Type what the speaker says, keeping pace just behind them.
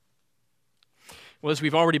Well, as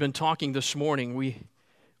we've already been talking this morning,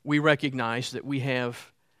 we recognize that we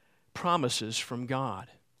have promises from God.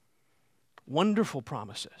 Wonderful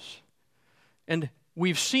promises. And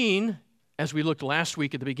we've seen, as we looked last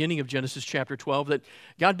week at the beginning of Genesis chapter 12, that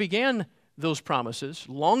God began those promises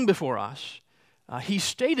long before us. He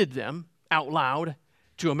stated them out loud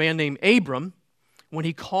to a man named Abram when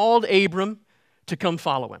he called Abram to come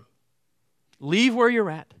follow him. Leave where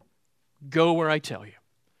you're at. Go where I tell you.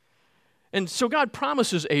 And so God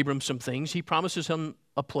promises Abram some things. He promises him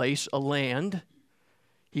a place, a land.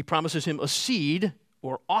 He promises him a seed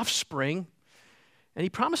or offspring. And he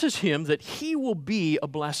promises him that he will be a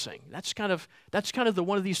blessing. That's kind of the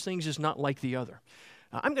one of these things is not like the other.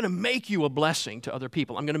 I'm going to make you a blessing to other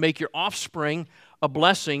people. I'm going to make your offspring a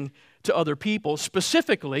blessing to other people.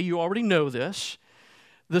 Specifically, you already know this,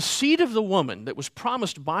 the seed of the woman that was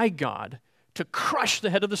promised by God to crush the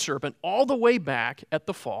head of the serpent all the way back at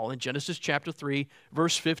the fall in Genesis chapter 3,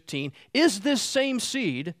 verse 15, is this same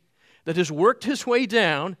seed that has worked his way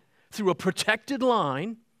down through a protected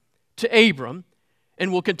line to Abram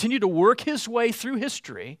and will continue to work his way through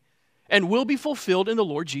history and will be fulfilled in the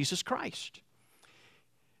Lord Jesus Christ.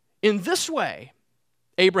 In this way,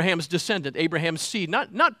 Abraham's descendant, Abraham's seed,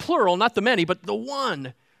 not plural, not the many, but the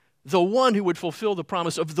one who would fulfill the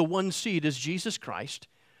promise of the one seed is Jesus Christ,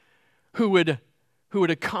 who would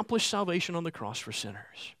accomplish salvation on the cross for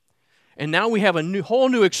sinners. And now we have a whole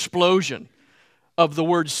new explosion of the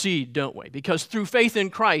word seed, don't we? Because through faith in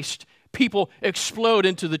Christ, people explode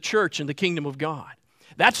into the church and the kingdom of God.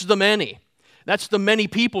 That's the many. That's the many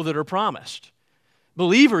people that are promised.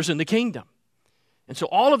 Believers in the kingdom. And so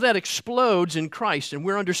all of that explodes in Christ, and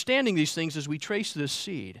we're understanding these things as we trace this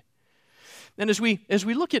seed. And as we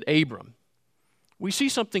look at Abram, we see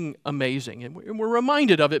something amazing, and we're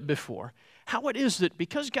reminded of it before, how it is that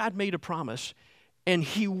because God made a promise, and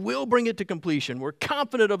He will bring it to completion, we're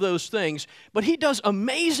confident of those things, but He does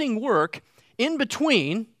amazing work in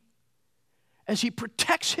between as He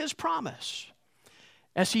protects His promise,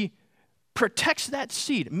 as He protects that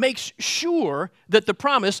seed, makes sure that the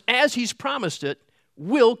promise, as He's promised it,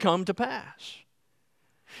 will come to pass.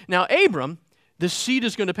 Now, Abram, the seed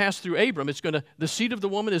is going to pass through Abram. The seed of the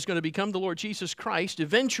woman is going to become the Lord Jesus Christ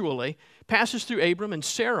eventually, passes through Abram and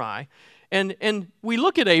Sarai. And we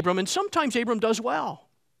look at Abram, and sometimes Abram does well.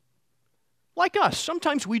 Like us,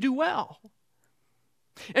 sometimes we do well.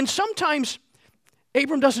 And sometimes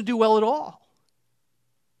Abram doesn't do well at all.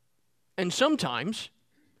 And sometimes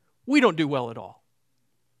we don't do well at all.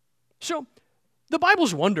 So the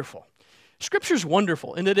Bible's wonderful. Scripture's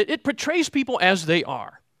wonderful in that it portrays people as they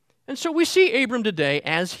are. And so we see Abram today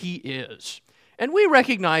as he is. And we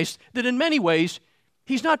recognize that in many ways,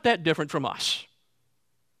 he's not that different from us.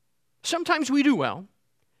 Sometimes we do well.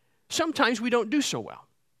 Sometimes we don't do so well.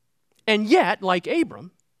 And yet, like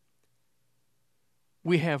Abram,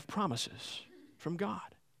 we have promises from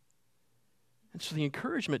God. And so the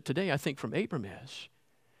encouragement today, I think, from Abram is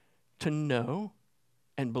to know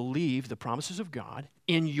and believe the promises of God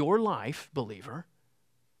in your life, believer,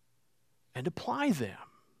 and apply them,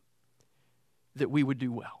 that we would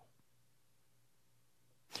do well.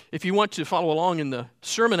 If you want to follow along in the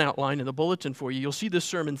sermon outline in the bulletin for you, you'll see this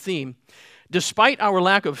sermon theme. Despite our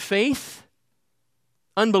lack of faith,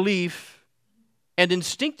 unbelief, and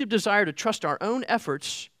instinctive desire to trust our own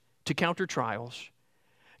efforts to counter trials,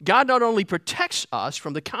 God not only protects us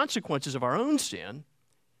from the consequences of our own sin,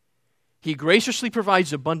 He graciously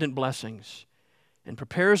provides abundant blessings and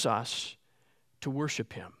prepares us to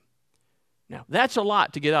worship Him. Now, that's a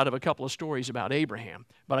lot to get out of a couple of stories about Abraham,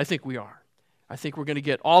 but I think we are. I think we're going to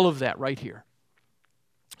get all of that right here.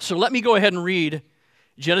 So let me go ahead and read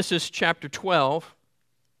Genesis chapter 12,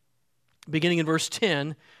 beginning in verse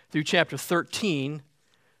 10 through chapter 13,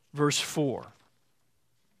 verse 4.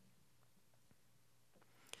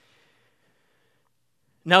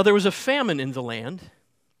 Now there was a famine in the land.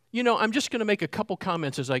 You know, I'm just going to make a couple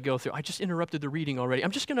comments as I go through. I just interrupted the reading already.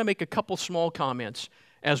 I'm just going to make a couple small comments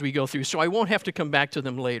as we go through, so I won't have to come back to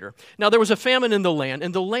them later. Now there was a famine in the land,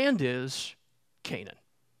 and the land is Canaan.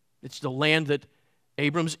 It's the land that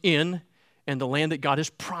Abram's in, and the land that God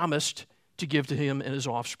has promised to give to him and his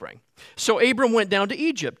offspring. So Abram went down to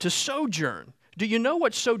Egypt to sojourn. Do you know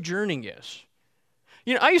what sojourning is?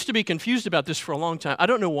 You know, I used to be confused about this for a long time. I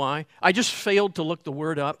don't know why. I just failed to look the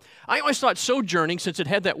word up. I always thought sojourning, since it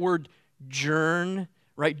had that word journ,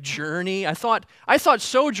 right, journey, I thought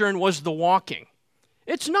sojourn was the walking.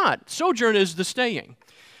 It's not. Sojourn is the staying.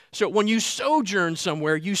 So when you sojourn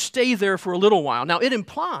somewhere, you stay there for a little while. Now, it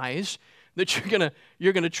implies that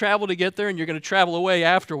you're gonna travel to get there and you're going to travel away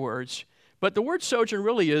afterwards. But the word sojourn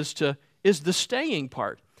really is the staying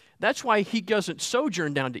part. That's why he doesn't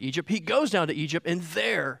sojourn down to Egypt. He goes down to Egypt, and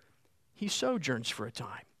there he sojourns for a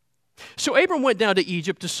time. So Abram went down to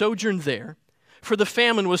Egypt to sojourn there, for the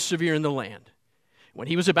famine was severe in the land. When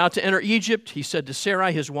he was about to enter Egypt, he said to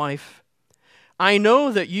Sarai, his wife, I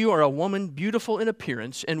know that you are a woman beautiful in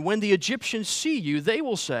appearance, and when the Egyptians see you, they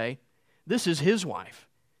will say, this is his wife.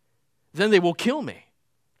 Then they will kill me,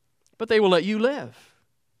 but they will let you live.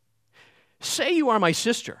 Say you are my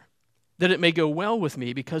sister, that it may go well with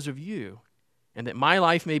me because of you, and that my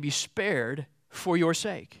life may be spared for your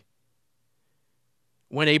sake.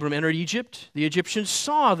 When Abram entered Egypt, the Egyptians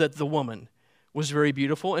saw that the woman was very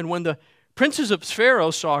beautiful, and when the princes of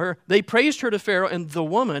Pharaoh saw her, they praised her to Pharaoh, and the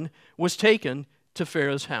woman was taken to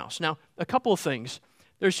Pharaoh's house. Now, a couple of things.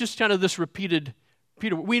 There's just kind of this repeated.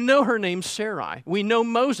 We know her name's Sarai. We know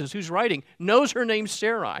Moses, who's writing, knows her name's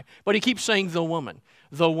Sarai, but he keeps saying the woman,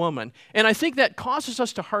 the woman. And I think that causes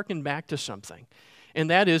us to hearken back to something, and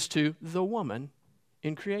that is to the woman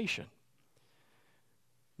in creation.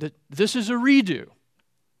 That this is a redo.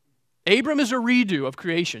 Abram is a redo of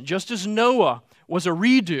creation, just as Noah was a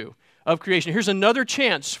redo of creation. Here's another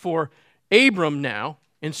chance for Abram now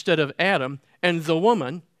instead of Adam, and the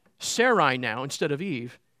woman, Sarai now instead of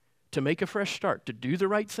Eve, to make a fresh start, to do the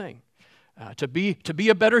right thing, to be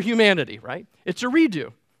a better humanity, right? It's a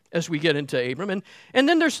redo as we get into Abram. And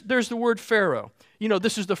then there's the word Pharaoh. You know,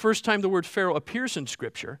 this is the first time the word Pharaoh appears in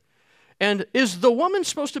Scripture. And is the woman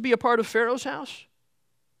supposed to be a part of Pharaoh's house?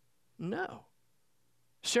 No.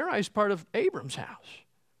 Sarai is part of Abram's house,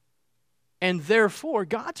 and therefore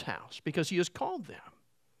God's house, because he has called them.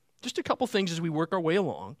 Just a couple things as we work our way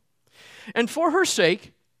along. And for her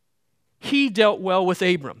sake, he dealt well with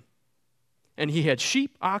Abram. And he had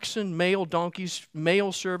sheep, oxen, male donkeys,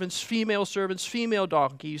 male servants, female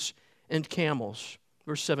donkeys, and camels.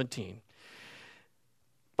 Verse 17.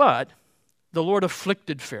 But the Lord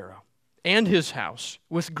afflicted Pharaoh and his house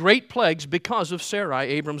with great plagues because of Sarai,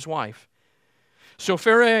 Abram's wife. So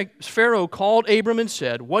Pharaoh called Abram and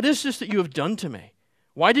said, what is this that you have done to me?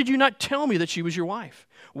 Why did you not tell me that she was your wife?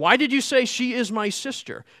 Why did you say she is my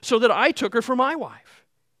sister, so that I took her for my wife?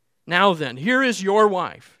 Now then, here is your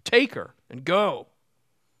wife. Take her and go.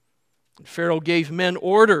 And Pharaoh gave men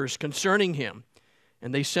orders concerning him,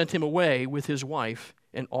 and they sent him away with his wife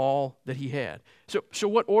and all that he had. So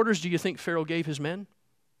what orders do you think Pharaoh gave his men?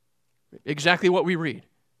 Exactly what we read.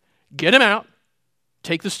 Get him out.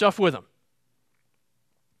 Take the stuff with him.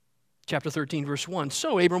 Chapter 13, verse 1.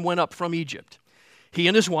 So Abram went up from Egypt, he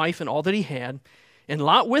and his wife and all that he had, and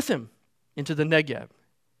Lot with him into the Negev.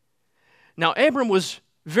 Now Abram was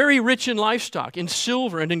very rich in livestock, in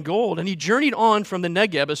silver and in gold, and he journeyed on from the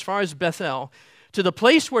Negev as far as Bethel to the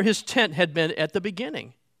place where his tent had been at the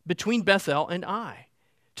beginning, between Bethel and Ai,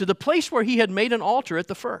 to the place where he had made an altar at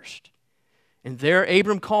the first. And there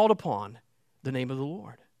Abram called upon the name of the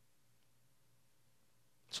Lord.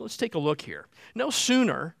 So let's take a look here. No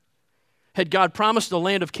sooner had God promised the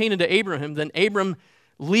land of Canaan to Abraham than Abram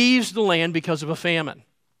leaves the land because of a famine.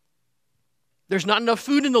 There's not enough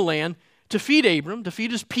food in the land to feed Abram, to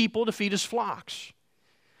feed his people, to feed his flocks.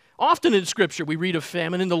 Often in Scripture we read of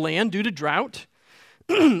famine in the land due to drought,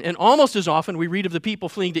 and almost as often we read of the people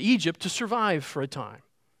fleeing to Egypt to survive for a time.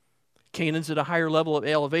 Canaan's at a higher level of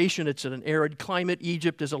elevation. It's at an arid climate.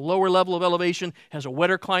 Egypt is a lower level of elevation, has a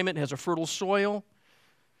wetter climate, has a fertile soil.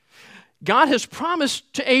 God has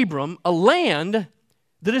promised to Abram a land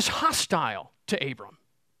that is hostile to Abram.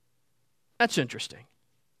 That's interesting.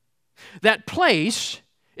 That place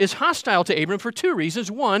is hostile to Abram for two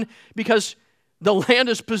reasons. One, because the land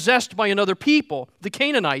is possessed by another people, the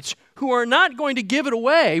Canaanites, who are not going to give it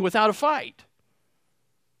away without a fight.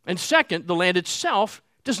 And second, the land itself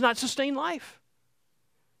does not sustain life.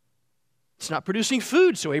 It's not producing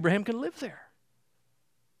food so Abraham can live there.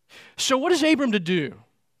 So what is Abram to do?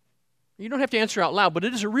 You don't have to answer out loud, but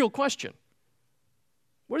it is a real question.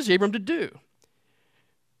 What is Abram to do?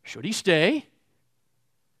 Should he stay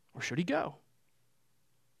or should he go?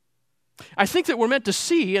 I think that we're meant to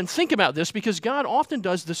see and think about this because God often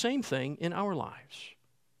does the same thing in our lives,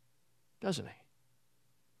 doesn't he?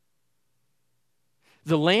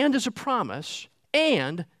 The land is a promise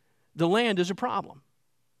and the land is a problem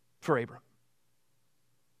for Abram.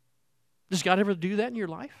 Does God ever do that in your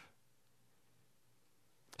life?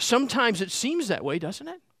 Sometimes it seems that way, doesn't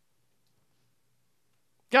it?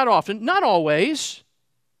 God often, not always,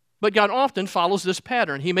 but God often follows this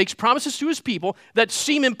pattern. He makes promises to his people that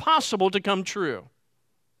seem impossible to come true.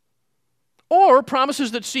 Or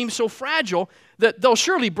promises that seem so fragile that they'll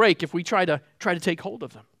surely break if we try to take hold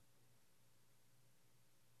of them.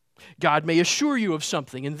 God may assure you of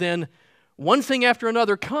something, and then one thing after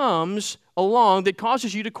another comes along that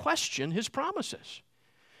causes you to question his promises,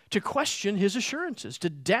 to question his assurances, to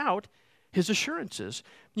doubt his assurances.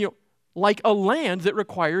 Like a land that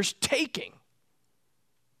requires taking.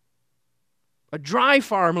 A dry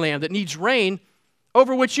farmland that needs rain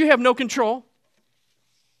over which you have no control.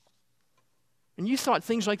 And you thought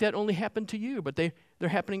things like that only happened to you, but they're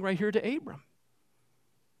happening right here to Abram.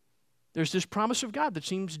 There's this promise of God that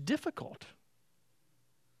seems difficult.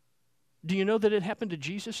 Do you know that it happened to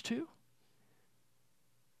Jesus too?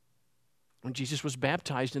 When Jesus was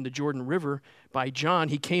baptized in the Jordan River by John,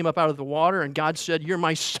 he came up out of the water and God said, "You're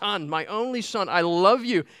my son, my only son. I love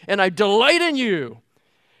you and I delight in you."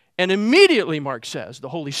 And immediately, Mark says, the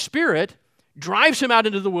Holy Spirit drives him out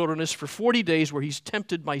into the wilderness for 40 days where he's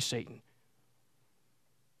tempted by Satan.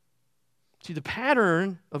 See, the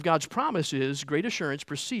pattern of God's promise is great assurance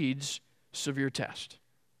precedes severe test.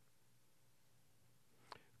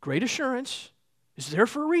 Great assurance is there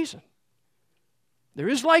for a reason. There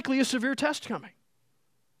is likely a severe test coming.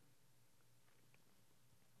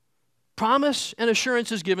 Promise and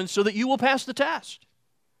assurance is given so that you will pass the test.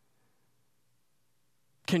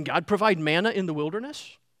 Can God provide manna in the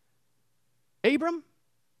wilderness? Abram?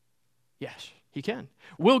 Yes, he can.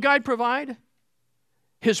 Will God provide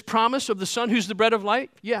his promise of the Son who's the bread of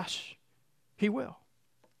life? Yes, he will.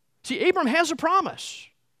 See, Abram has a promise.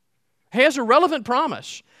 He has a relevant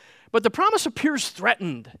promise. But the promise appears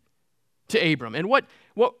threatened to Abram. And what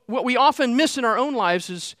we often miss in our own lives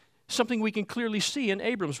is something we can clearly see in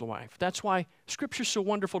Abram's life. That's why Scripture's so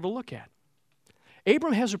wonderful to look at.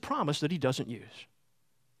 Abram has a promise that he doesn't use.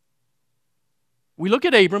 We look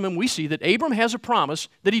at Abram and we see that Abram has a promise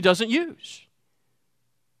that he doesn't use.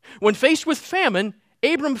 When faced with famine,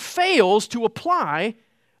 Abram fails to apply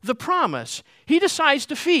the promise. He decides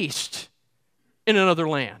to feast in another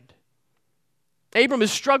land. Abram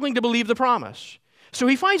is struggling to believe the promise. So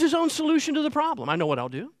he finds his own solution to the problem. I know what I'll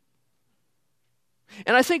do.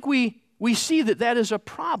 And I think we see that is a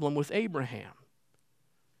problem with Abraham,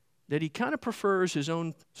 that he kind of prefers his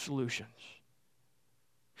own solutions.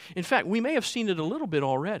 In fact, we may have seen it a little bit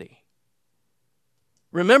already.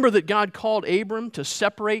 Remember that God called Abram to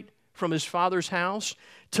separate from his father's house,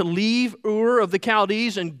 to leave Ur of the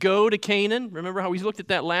Chaldees and go to Canaan. Remember how we looked at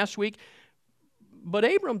that last week? But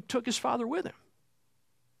Abram took his father with him.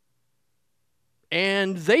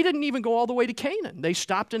 And they didn't even go all the way to Canaan. They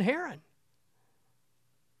stopped in Haran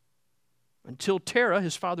until Terah,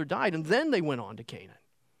 his father, died, and then they went on to Canaan.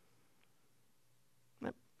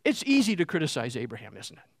 It's easy to criticize Abraham,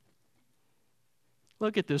 isn't it?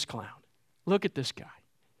 Look at this clown. Look at this guy.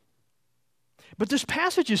 But this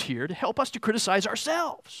passage is here to help us to criticize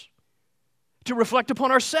ourselves, to reflect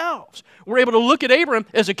upon ourselves. We're able to look at Abraham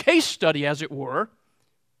as a case study, as it were,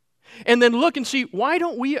 and then look and see, why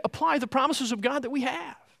don't we apply the promises of God that we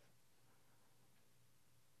have?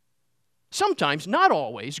 Sometimes, not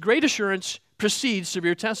always, great assurance precedes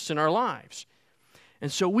severe tests in our lives.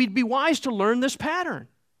 And so we'd be wise to learn this pattern.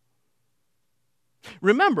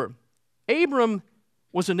 Remember, Abram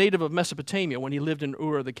was a native of Mesopotamia when he lived in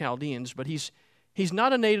Ur of the Chaldeans, but he's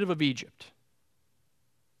not a native of Egypt.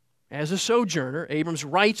 As a sojourner, Abram's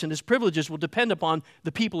rights and his privileges will depend upon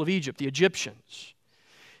the people of Egypt, the Egyptians.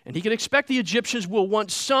 And he can expect the Egyptians will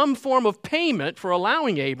want some form of payment for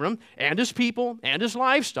allowing Abram and his people and his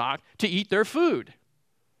livestock to eat their food.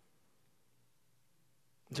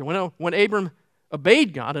 So when Abram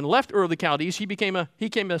obeyed God and left Ur of the Chaldees, he became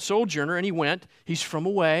a sojourner, and he went. He's from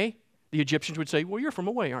away. The Egyptians would say, "Well, you're from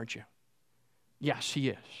away, aren't you?" Yes, he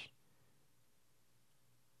is.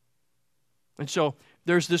 And so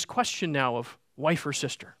there's this question now of wife or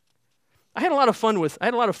sister. I had a lot of fun with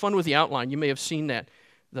the outline. You may have seen that.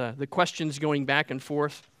 The questions going back and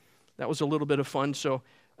forth. That was a little bit of fun. So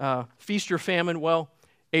feast or famine? Well,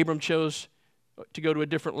 Abram chose to go to a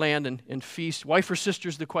different land and feast. Wife or sister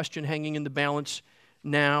is the question hanging in the balance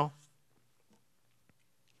now.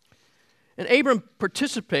 And Abram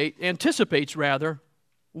anticipates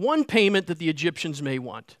one payment that the Egyptians may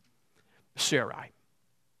want: Sarai.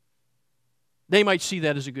 They might see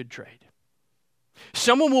that as a good trade.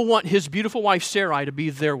 Someone will want his beautiful wife Sarai to be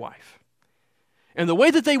their wife. And the way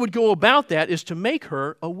that they would go about that is to make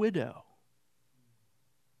her a widow.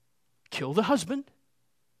 Kill the husband.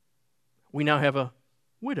 We now have a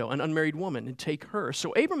widow, an unmarried woman, and take her.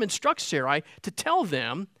 So Abram instructs Sarai to tell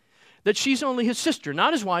them that she's only his sister,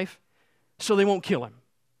 not his wife, so they won't kill him.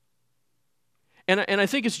 And I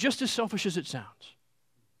think it's just as selfish as it sounds.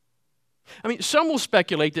 I mean, some will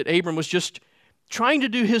speculate that Abram was just trying to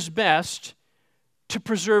do his best to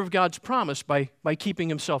preserve God's promise by keeping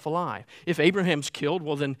himself alive. If Abraham's killed,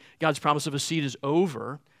 well, then God's promise of a seed is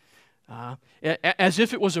over. as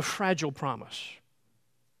if it was a fragile promise.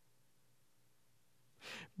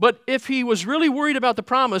 But if he was really worried about the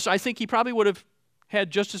promise, I think he probably would have had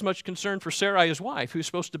just as much concern for Sarai, his wife, who's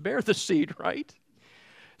supposed to bear the seed, right?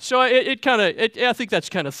 So I think that's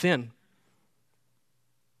kind of thin.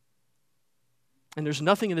 And there's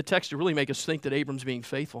nothing in the text to really make us think that Abram's being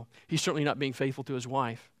faithful. He's certainly not being faithful to his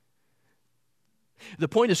wife. The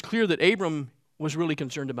point is clear that Abram was really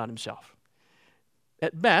concerned about himself.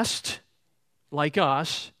 At best, like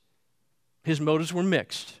us, his motives were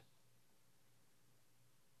mixed.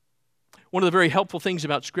 One of the very helpful things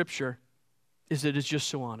about Scripture is that it's just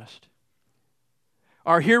so honest.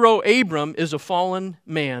 Our hero Abram is a fallen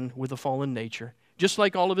man with a fallen nature. Just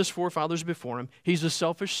like all of his forefathers before him, he's a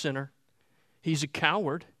selfish sinner. He's a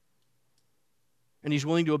coward. And he's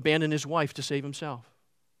willing to abandon his wife to save himself.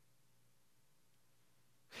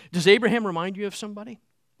 Does Abraham remind you of somebody?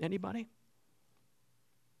 Anybody?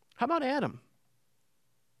 How about Adam?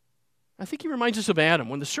 I think he reminds us of Adam.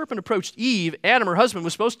 When the serpent approached Eve, Adam, her husband,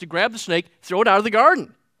 was supposed to grab the snake, throw it out of the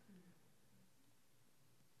garden.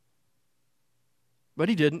 But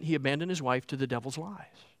he didn't. He abandoned his wife to the devil's lies.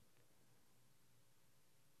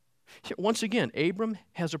 Once again, Abram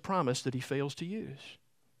has a promise that he fails to use.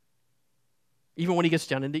 Even when he gets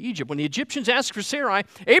down into Egypt. When the Egyptians ask for Sarai,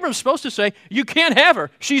 Abram's supposed to say, "You can't have her.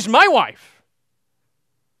 She's my wife."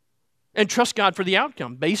 And trust God for the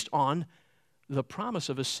outcome based on the promise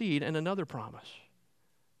of a seed and another promise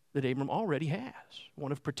that Abram already has,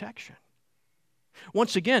 one of protection.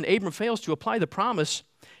 Once again, Abram fails to apply the promise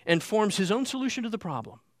and forms his own solution to the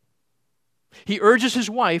problem. He urges his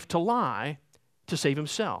wife to lie to save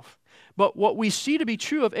himself. But what we see to be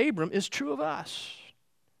true of Abram is true of us.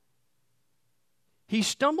 He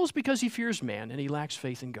stumbles because he fears man and he lacks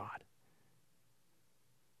faith in God.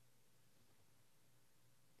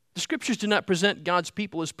 The Scriptures do not present God's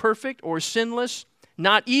people as perfect or sinless,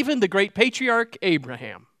 not even the great patriarch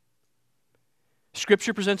Abraham.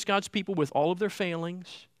 Scripture presents God's people with all of their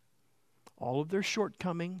failings, all of their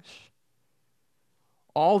shortcomings,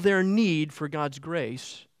 all their need for God's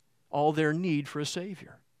grace, all their need for a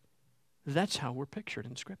Savior. That's how we're pictured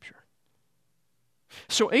in Scripture.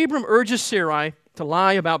 So Abram urges Sarai to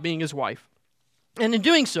lie about being his wife. And in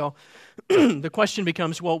doing so, the question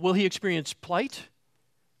becomes, well, will he experience plight?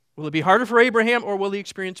 Will it be harder for Abraham, or will he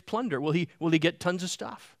experience plunder? Will he get tons of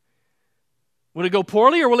stuff? Will it go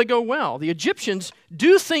poorly or will it go well? The Egyptians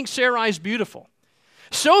do think Sarai is beautiful.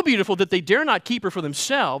 So beautiful that they dare not keep her for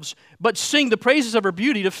themselves, but sing the praises of her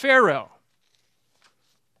beauty to Pharaoh.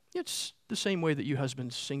 It's the same way that you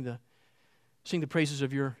husbands sing the praises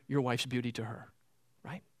of your wife's beauty to her,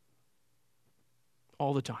 right?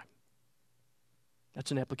 All the time.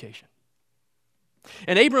 That's an application.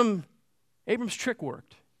 And Abram's trick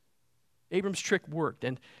worked. Abram's trick worked,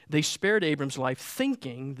 and they spared Abram's life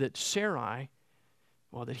thinking that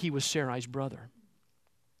that he was Sarai's brother.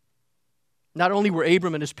 Not only were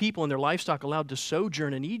Abram and his people and their livestock allowed to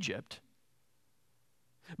sojourn in Egypt,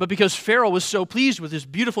 but because Pharaoh was so pleased with his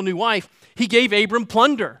beautiful new wife, he gave Abram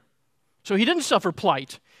plunder. So he didn't suffer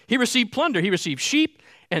plight. He received plunder. He received sheep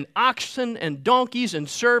and oxen and donkeys and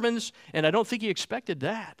servants, and I don't think he expected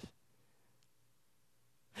that.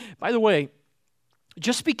 By the way,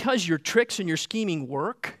 just because your tricks and your scheming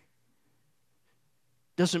work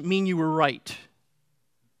doesn't mean you were right.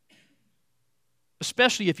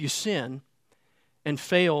 Especially if you sin and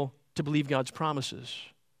fail to believe God's promises.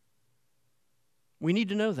 We need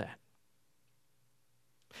to know that.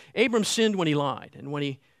 Abram sinned when he lied and when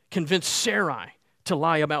he convinced Sarai to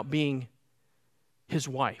lie about being his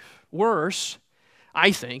wife. Worse,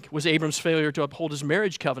 I think, was Abram's failure to uphold his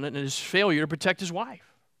marriage covenant and his failure to protect his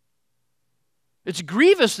wife. It's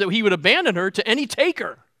grievous that he would abandon her to any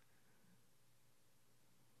taker.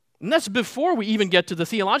 And that's before we even get to the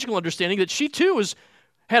theological understanding that she too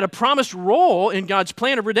had a promised role in God's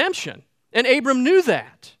plan of redemption. And Abram knew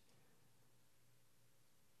that.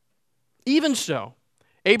 Even so,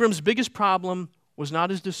 Abram's biggest problem was not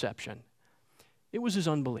his deception. It was his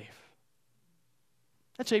unbelief.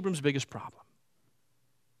 That's Abram's biggest problem.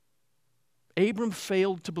 Abram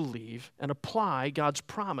failed to believe and apply God's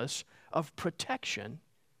promise of protection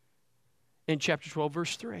in chapter 12,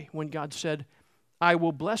 verse 3, when God said, "I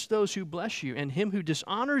will bless those who bless you, and him who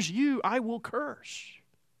dishonors you I will curse."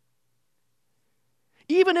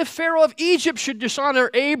 Even if Pharaoh of Egypt should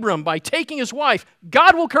dishonor Abram by taking his wife,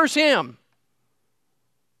 God will curse him.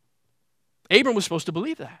 Abram was supposed to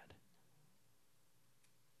believe that.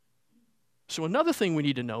 So another thing we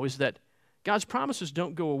need to know is that God's promises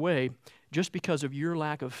don't go away just because of your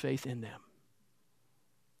lack of faith in them.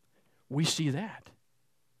 We see that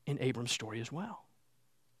in Abram's story as well.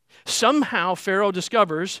 Somehow Pharaoh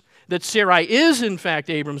discovers that Sarai is in fact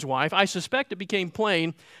Abram's wife. I suspect it became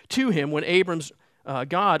plain to him when Abram's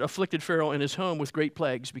God afflicted Pharaoh and his home with great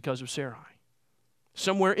plagues because of Sarai.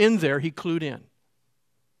 Somewhere in there he clued in.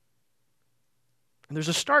 And there's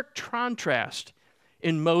a stark contrast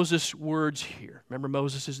in Moses' words here. Remember,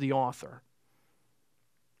 Moses is the author.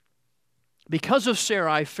 Because of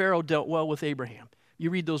Sarai, Pharaoh dealt well with Abraham. You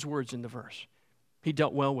read those words in the verse. He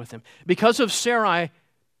dealt well with him. Because of Sarai,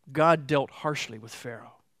 God dealt harshly with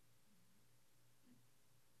Pharaoh.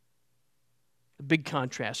 A big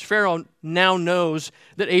contrast. Pharaoh now knows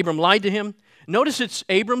that Abram lied to him. Notice it's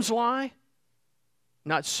Abram's lie,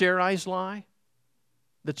 not Sarai's lie.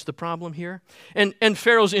 That's the problem here. And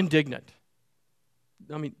Pharaoh's indignant.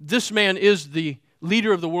 I mean, this man is the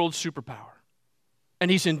leader of the world's superpower.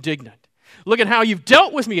 And he's indignant. Look at how you've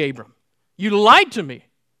dealt with me, Abram. You lied to me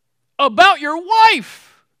about your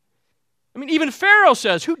wife. I mean, even Pharaoh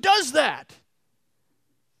says, who does that?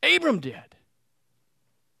 Abram did.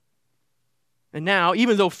 And now,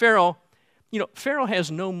 even though Pharaoh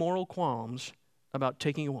has no moral qualms about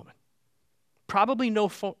taking a woman. Probably no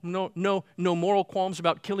moral qualms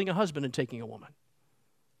about killing a husband and taking a woman.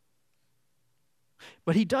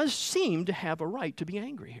 But he does seem to have a right to be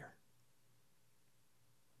angry here.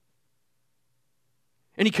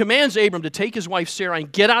 And he commands Abram to take his wife Sarai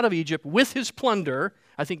and get out of Egypt with his plunder.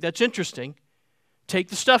 I think that's interesting. Take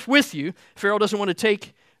the stuff with you. Pharaoh doesn't want to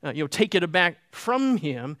take it back from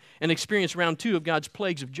him and experience round 2 of God's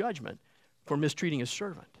plagues of judgment for mistreating his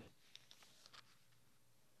servant.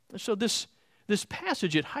 And so this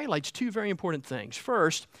passage, it highlights 2 very important things.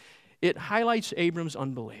 First, it highlights Abram's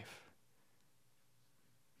unbelief.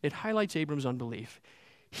 It highlights Abram's unbelief.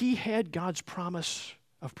 He had God's promise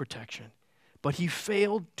of protection, but he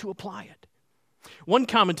failed to apply it. One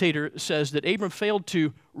commentator says that Abram failed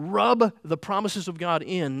to rub the promises of God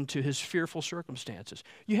into his fearful circumstances.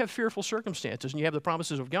 You have fearful circumstances, and you have the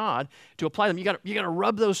promises of God to apply them. You got to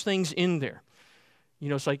rub those things in there. You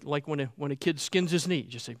know, it's like when a kid skins his knee.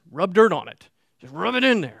 Just say, rub dirt on it. Just rub it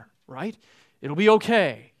in there, right? It'll be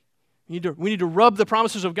okay. We need to rub the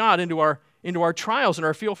promises of God into our trials and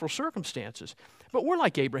our fearful circumstances. But we're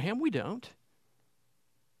like Abraham. We don't.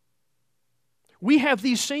 We have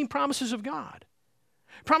these same promises of God.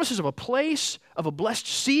 Promises of a place, of a blessed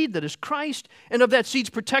seed that is Christ, and of that seed's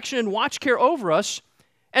protection and watch care over us,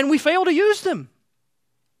 and we fail to use them.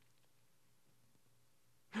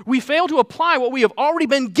 We fail to apply what we have already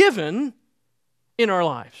been given in our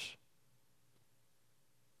lives.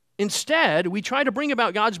 Instead, we try to bring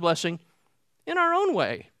about God's blessing in our own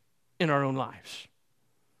way, in our own lives.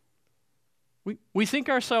 We think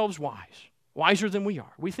ourselves wise, wiser than we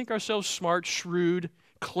are. We think ourselves smart, shrewd,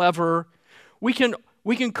 clever. We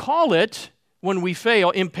can call it, when we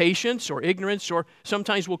fail, impatience or ignorance, or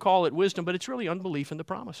sometimes we'll call it wisdom, but it's really unbelief in the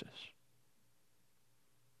promises.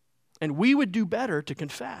 And we would do better to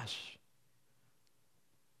confess,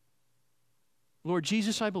 Lord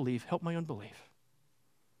Jesus, I believe, help my unbelief.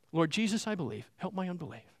 Lord Jesus, I believe, help my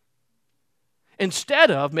unbelief. Instead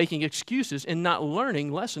of making excuses and not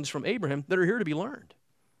learning lessons from Abraham that are here to be learned.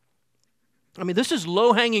 I mean, this is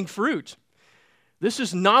low-hanging fruit. This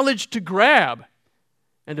is knowledge to grab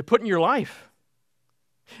and to put in your life.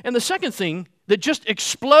 And the second thing that just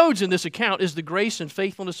explodes in this account is the grace and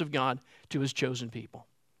faithfulness of God to his chosen people.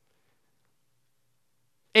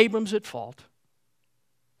 Abram's at fault.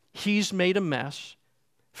 He's made a mess.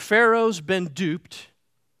 Pharaoh's been duped.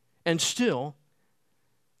 And still,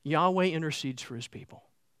 Yahweh intercedes for his people.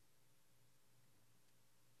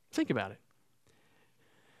 Think about it.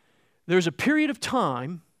 There's a period of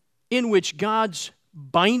time in which God's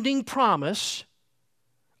binding promise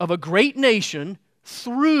of a great nation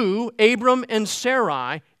through Abram and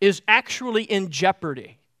Sarai is actually in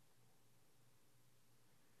jeopardy.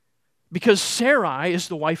 Because Sarai is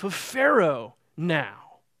the wife of Pharaoh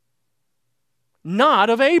now,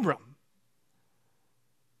 not of Abram.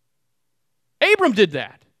 Abram did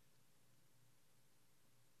that.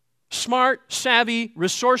 Smart, savvy,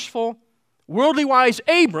 resourceful, worldly wise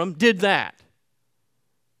Abram did that.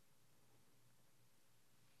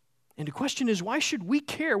 And the question is, why should we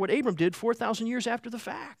care what Abram did 4,000 years after the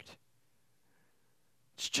fact?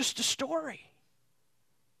 It's just a story.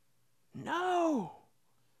 No.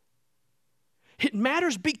 It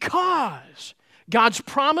matters because God's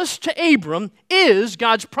promise to Abram is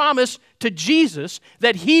God's promise to Jesus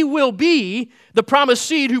that he will be the promised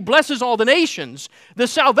seed who blesses all the nations. The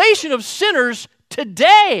salvation of sinners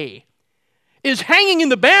today is hanging in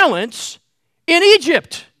the balance in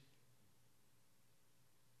Egypt.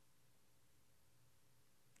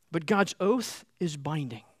 But God's oath is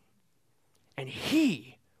binding, and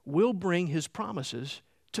he will bring his promises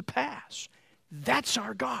to pass. That's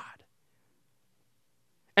our God.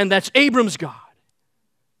 And that's Abram's God.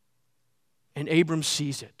 And Abram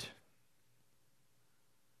sees it.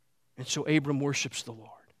 And so Abram worships the Lord.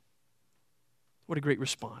 What a great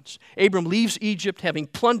response. Abram leaves Egypt having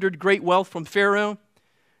plundered great wealth from Pharaoh,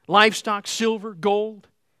 livestock, silver, gold.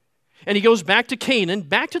 And he goes back to Canaan,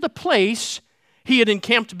 back to the place he had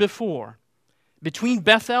encamped before, between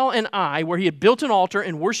Bethel and Ai, where he had built an altar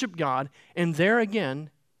and worshiped God. And there again,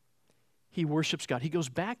 he worships God. He goes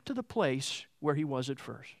back to the place where he was at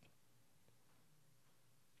first.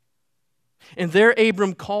 And there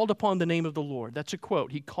Abram called upon the name of the Lord. That's a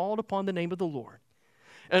quote. He called upon the name of the Lord.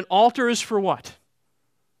 An altar is for what?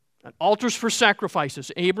 An altar is for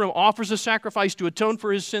sacrifices. Abram offers a sacrifice to atone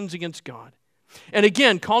for his sins against God. And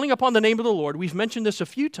again, calling upon the name of the Lord, we've mentioned this a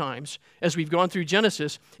few times as we've gone through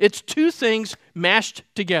Genesis. It's two things mashed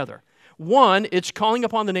together. One, it's calling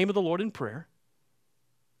upon the name of the Lord in prayer.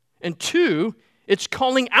 And two, it's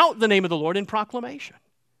calling out the name of the Lord in proclamation.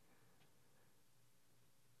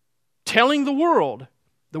 Telling the world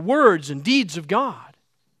the words and deeds of God.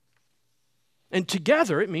 And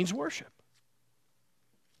together it means worship.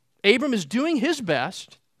 Abram is doing his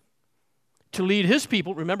best to lead his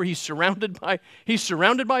people. Remember, he's surrounded by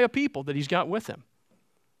a people that he's got with him.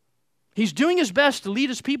 He's doing his best to lead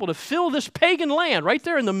his people to fill this pagan land right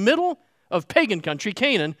there in the middle of pagan country,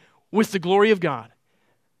 Canaan, with the glory of God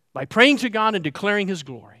by praying to God and declaring his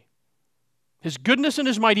glory, his goodness and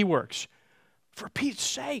his mighty works. For Pete's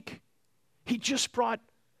sake, he just brought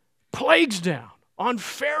plagues down on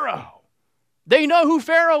Pharaoh. They know who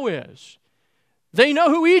Pharaoh is. They know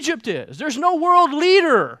who Egypt is. There's no world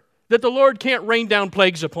leader that the Lord can't rain down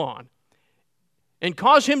plagues upon and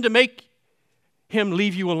cause him to make him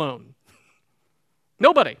leave you alone.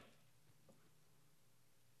 Nobody.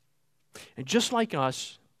 And just like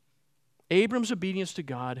us, Abram's obedience to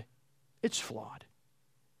God, it's flawed.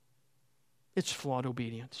 It's flawed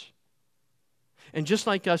obedience. And just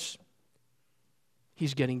like us,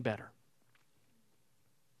 he's getting better.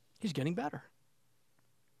 He's getting better.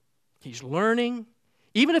 He's learning.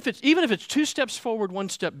 Even if it's 2 steps forward, 1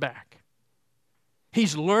 step back,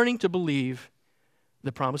 he's learning to believe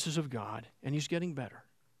the promises of God, and he's getting better.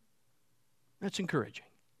 That's encouraging.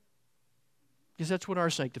 Because that's what our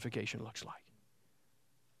sanctification looks like.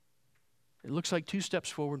 It looks like 2 steps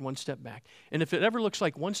forward, 1 step back. And if it ever looks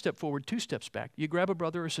like 1 step forward, 2 steps back, you grab a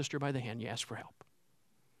brother or sister by the hand, you ask for help.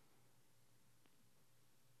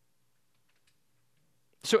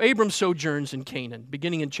 So Abram sojourns in Canaan,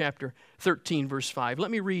 beginning in chapter 13, verse 5.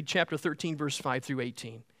 Let me read chapter 13, verse 5 through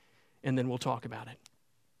 18, and then we'll talk about it.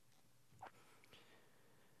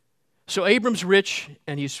 So Abram's rich,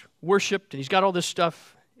 and he's worshipped, and he's got all this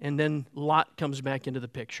stuff, and then Lot comes back into the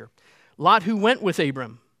picture. Lot, who went with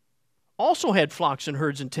Abram, also had flocks and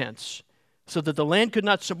herds and tents, so that the land could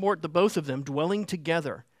not support the both of them dwelling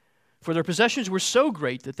together. For their possessions were so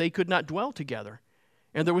great that they could not dwell together.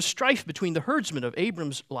 And there was strife between the herdsmen of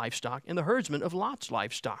Abram's livestock and the herdsmen of Lot's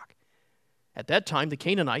livestock. At that time, the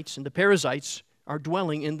Canaanites and the Perizzites are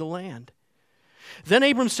dwelling in the land. Then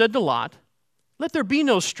Abram said to Lot, "Let there be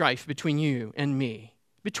no strife between you and me,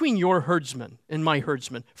 between your herdsmen and my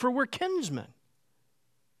herdsmen, for we're kinsmen.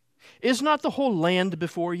 Is not the whole land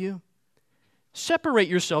before you? Separate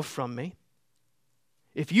yourself from me.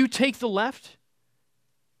 If you take the left,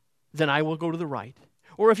 then I will go to the right.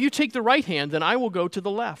 Or if you take the right hand, then I will go to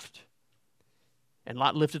the left." And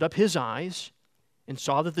Lot lifted up his eyes and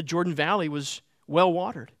saw that the Jordan Valley was well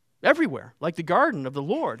watered, everywhere, like the garden of the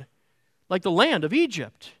Lord, like the land of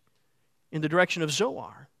Egypt, in the direction of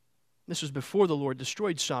Zoar. This was before the Lord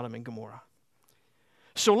destroyed Sodom and Gomorrah.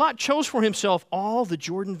 So Lot chose for himself all the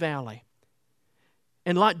Jordan Valley,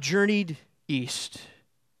 and Lot journeyed east.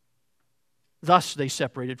 Thus they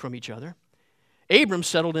separated from each other. Abram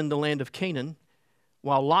settled in the land of Canaan,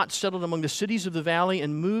 while Lot settled among the cities of the valley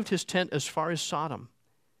and moved his tent as far as Sodom.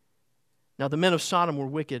 Now the men of Sodom were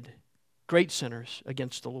wicked, great sinners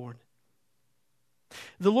against the Lord.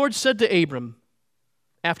 The Lord said to Abram,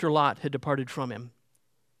 after Lot had departed from him,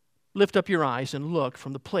 "Lift up your eyes and look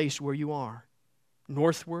from the place where you are,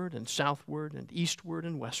 northward and southward and eastward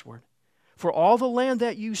and westward. For all the land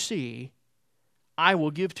that you see, I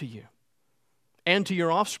will give to you, and to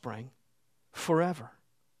your offspring forever.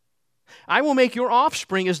 I will make your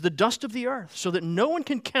offspring as the dust of the earth, so that no one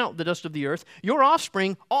can count the dust of the earth. Your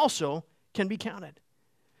offspring also can be counted.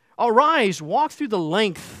 Arise, walk through the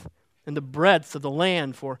length and the breadth of the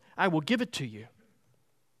land, for I will give it to you."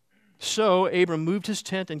 So Abram moved his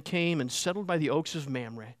tent and came and settled by the oaks of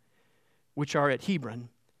Mamre, which are at Hebron,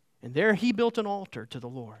 and there he built an altar to the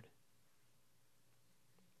Lord.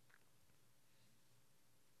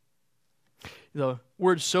 The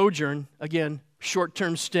word sojourn, again,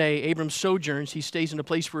 short-term stay. Abram sojourns. He stays in a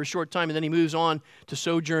place for a short time, and then he moves on to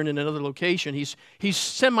sojourn in another location. He's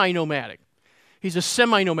semi-nomadic. He's a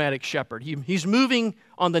semi-nomadic shepherd. He's moving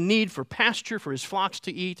on the need for pasture for his flocks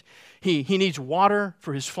to eat. He needs water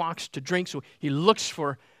for his flocks to drink, so he looks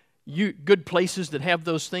for good places that have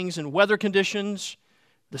those things. And weather conditions,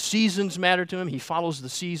 the seasons matter to him. He follows the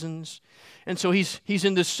seasons. And so he's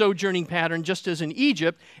in this sojourning pattern. Just as in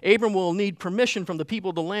Egypt, Abram will need permission from the people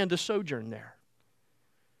of the land to sojourn there.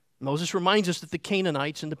 Moses reminds us that the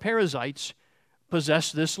Canaanites and the Perizzites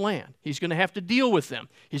possess this land. He's going to have to deal with them.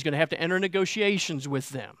 He's going to have to enter negotiations with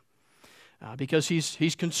them because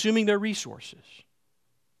he's consuming their resources.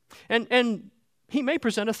 And he may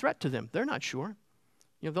present a threat to them. They're not sure.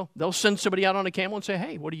 They'll send somebody out on a camel and say,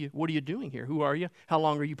 hey, what are you doing here? Who are you? How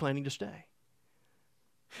long are you planning to stay?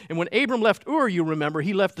 And when Abram left Ur, you remember,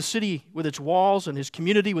 he left the city with its walls and his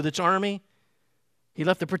community with its army. He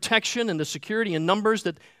left the protection and the security and numbers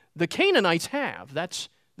that the Canaanites have. That's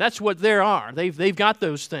what they are. They've got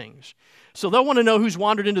those things. So they'll want to know who's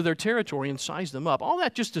wandered into their territory and size them up. All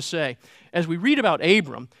that just to say, as we read about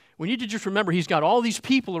Abram, we need to just remember he's got all these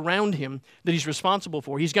people around him that he's responsible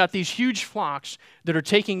for. He's got these huge flocks that are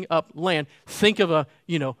taking up land. Think of a,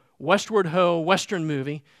 Westward Ho Western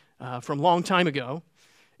movie from a long time ago.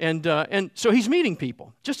 And so he's meeting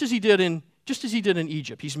people, just as he did in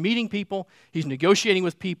Egypt. He's meeting people. He's negotiating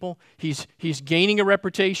with people. He's gaining a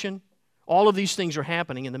reputation. All of these things are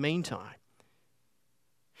happening in the meantime.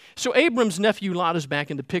 So Abram's nephew Lot is back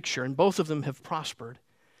in the picture, and both of them have prospered.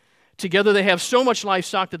 Together they have so much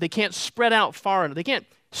livestock that they can't spread out far enough. They can't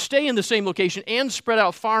stay in the same location and spread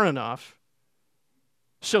out far enough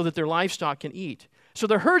so that their livestock can eat. So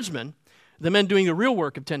their herdsmen, the men doing the real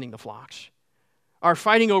work of tending the flocks, are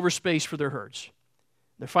fighting over space for their herds.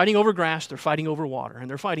 They're fighting over grass, they're fighting over water, and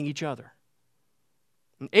they're fighting each other.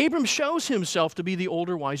 And Abram shows himself to be the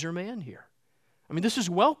older, wiser man here. I mean, this is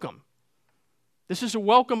welcome. This is a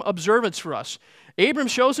welcome observance for us. Abram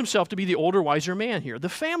shows himself to be the older, wiser man here, the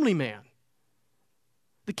family man.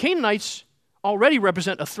 The Canaanites already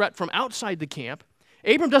represent a threat from outside the camp.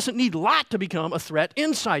 Abram doesn't need Lot to become a threat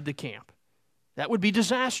inside the camp. That would be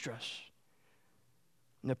disastrous.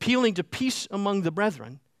 And appealing to peace among the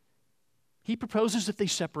brethren, he proposes that they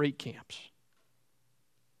separate camps.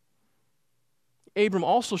 Abram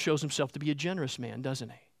also shows himself to be a generous man, doesn't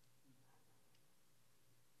he?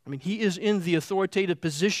 I mean, he is in the authoritative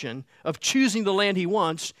position of choosing the land he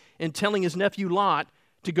wants and telling his nephew Lot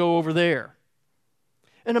to go over there.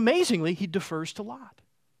 And amazingly, he defers to Lot.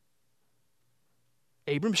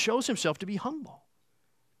 Abram shows himself to be humble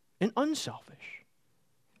and unselfish.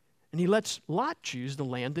 And he lets Lot choose the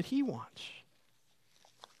land that he wants.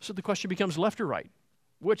 So the question becomes left or right?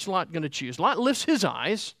 Which Lot going to choose? Lot lifts his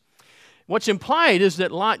eyes. What's implied is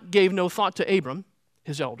that Lot gave no thought to Abram,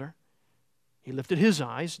 his elder. He lifted his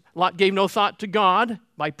eyes. Lot gave no thought to God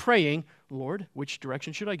by praying, Lord, which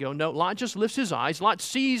direction should I go? No, Lot just lifts his eyes. Lot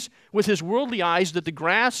sees with his worldly eyes that the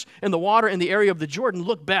grass and the water in the area of the Jordan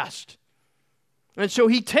look best. And so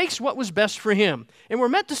he takes what was best for him. And we're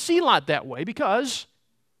meant to see Lot that way because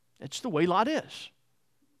it's the way Lot is.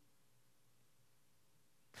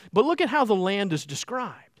 But look at how the land is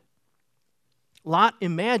described. Lot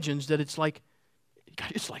imagines that it's like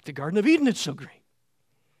the Garden of Eden, it's so great.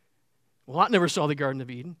 Well, Lot never saw the Garden of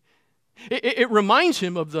Eden. It reminds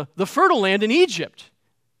him of the fertile land in Egypt,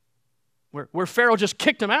 where Pharaoh just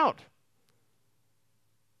kicked them out.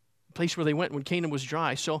 The place where they went when Canaan was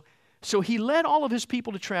dry. So he led all of his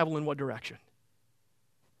people to travel in what direction?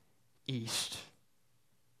 East.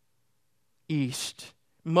 East.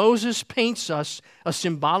 Moses paints us a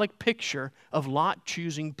symbolic picture of Lot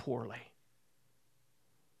choosing poorly.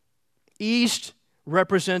 East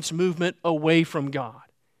represents movement away from God.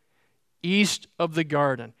 East of the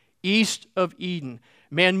garden, east of Eden.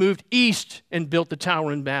 Man moved east and built the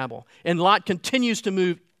tower in Babel. And Lot continues to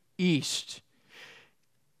move east.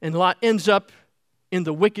 And Lot ends up in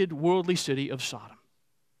the wicked, worldly city of Sodom.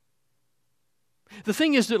 The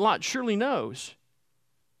thing is that Lot surely knows.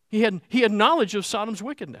 He had knowledge of Sodom's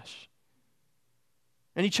wickedness.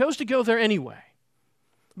 And he chose to go there anyway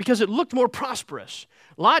because it looked more prosperous.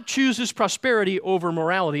 Lot chooses prosperity over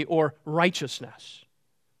morality or righteousness.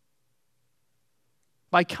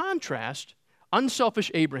 By contrast,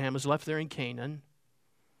 unselfish Abraham is left there in Canaan,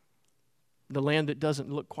 the land that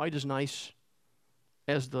doesn't look quite as nice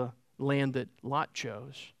as the land that Lot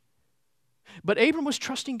chose. But Abram was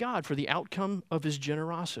trusting God for the outcome of his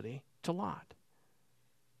generosity to Lot.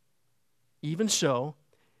 Even so,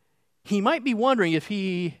 he might be wondering if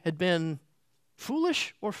he had been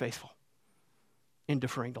foolish or faithful in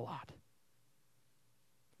deferring to Lot.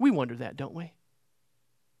 We wonder that, don't we?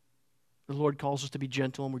 The Lord calls us to be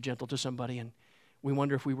gentle, and we're gentle to somebody, and we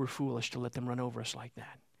wonder if we were foolish to let them run over us like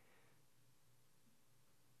that.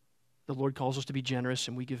 The Lord calls us to be generous,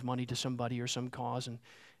 and we give money to somebody or some cause, and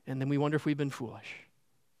then we wonder if we've been foolish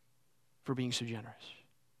for being so generous.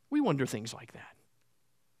 We wonder things like that.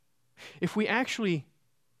 If we actually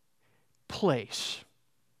place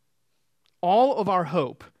all of our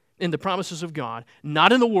hope in the promises of God,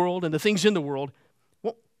 not in the world and the things in the world,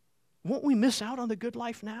 won't we miss out on the good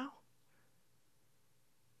life now?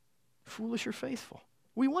 Foolish or faithful?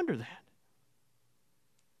 We wonder that.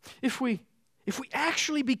 If we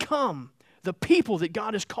actually become the people that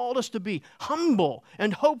God has called us to be, humble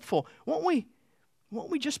and hopeful, won't we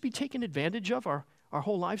just be taken advantage of our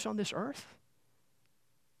whole lives on this earth?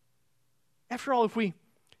 After all,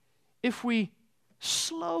 if we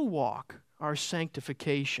slow walk our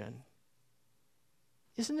sanctification,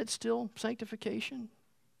 isn't it still sanctification?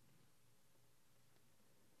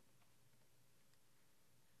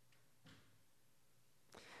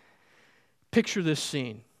 Picture this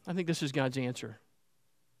scene. I think this is God's answer.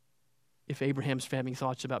 If Abraham's having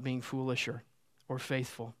thoughts about being foolish or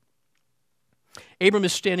faithful. Abram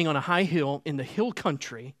is standing on a high hill in the hill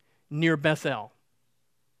country near Bethel.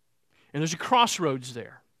 And there's a crossroads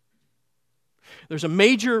there. There's a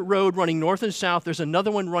major road running north and south. There's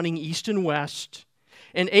another one running east and west.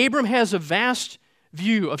 And Abram has a vast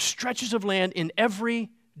view of stretches of land in every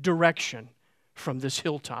direction from this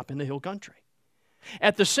hilltop in the hill country.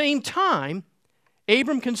 At the same time,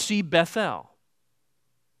 Abram can see Bethel,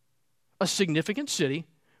 a significant city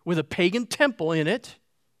with a pagan temple in it,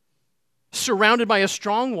 surrounded by a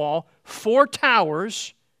strong wall, 4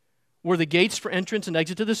 towers where the gates for entrance and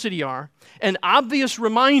exit to the city are, an obvious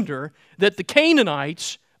reminder that the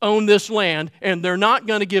Canaanites own this land and they're not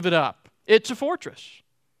going to give it up. It's a fortress.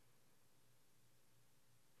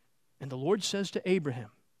 And the Lord says to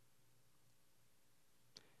Abraham,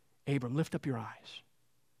 Abram, lift up your eyes.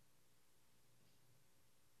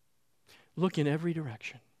 Look in every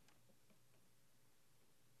direction.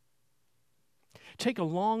 Take a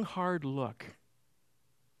long, hard look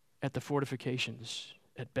at the fortifications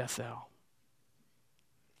at Bethel.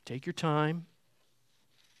 Take your time.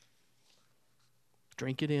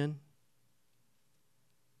 Drink it in.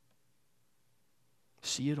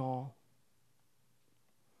 See it all.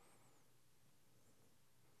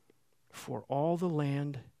 For all the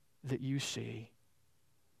land that you see,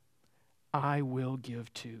 I will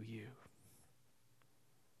give to you.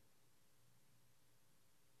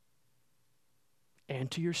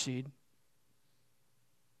 And to your seed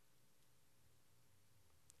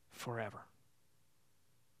forever.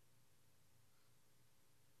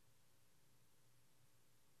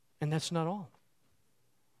 And that's not all.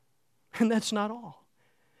 And that's not all.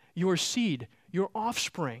 Your seed, your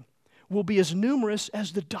offspring, will be as numerous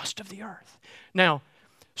as the dust of the earth. Now,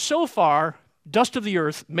 so far, dust of the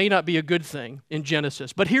earth may not be a good thing in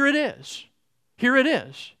Genesis, but here it is. Here it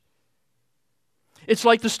is. It's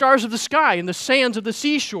like the stars of the sky and the sands of the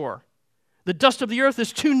seashore. The dust of the earth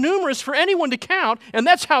is too numerous for anyone to count, and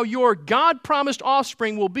that's how your God-promised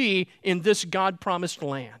offspring will be in this God-promised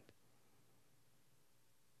land.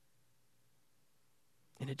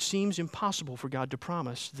 And it seems impossible for God to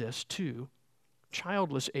promise this to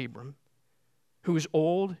childless Abram, who is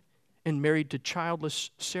old and married to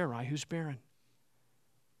childless Sarai, who's barren.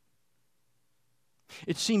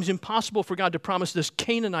 It seems impossible for God to promise this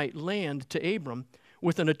Canaanite land to Abram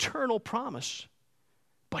with an eternal promise,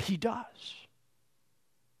 but He does.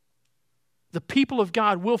 The people of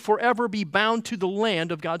God will forever be bound to the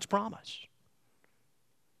land of God's promise.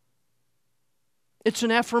 It's an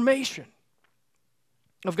affirmation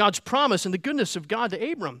of God's promise and the goodness of God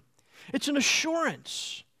to Abram. It's an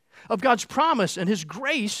assurance of God's promise and His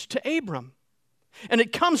grace to Abram. And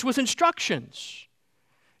it comes with instructions.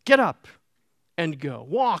 Get up and go.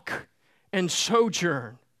 Walk and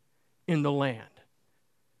sojourn in the land.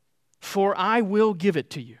 For I will give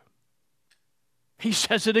it to you. He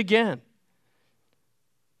says it again.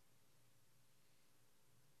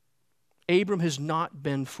 Abram has not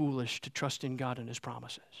been foolish to trust in God and His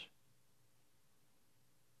promises.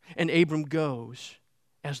 And Abram goes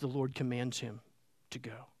as the Lord commands him to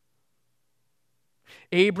go.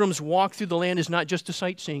 Abram's walk through the land is not just a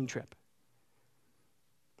sightseeing trip.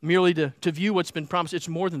 Merely to view what's been promised. It's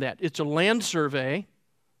more than that. It's a land survey.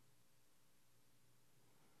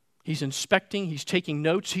 He's inspecting, he's taking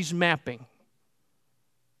notes, he's mapping.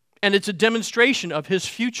 And it's a demonstration of his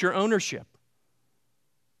future ownership.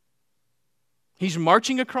 He's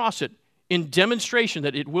marching across it in demonstration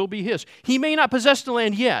that it will be his. He may not possess the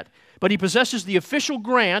land yet, but he possesses the official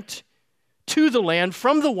grant to the land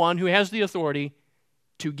from the one who has the authority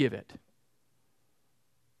to give it.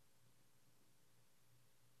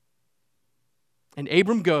 And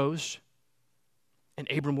Abram goes,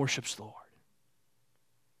 and Abram worships the Lord.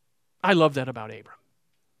 I love that about Abram.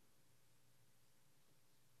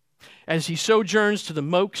 As he sojourns to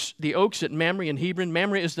the oaks at Mamre and Hebron,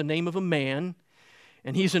 Mamre is the name of a man,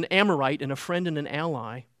 and he's an Amorite and a friend and an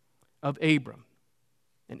ally of Abram.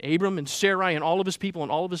 And Abram and Sarai and all of his people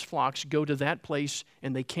and all of his flocks go to that place,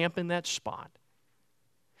 and they camp in that spot.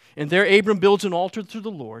 And there Abram builds an altar to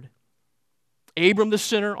the Lord. Abram the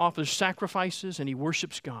sinner offers sacrifices, and he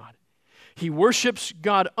worships God. He worships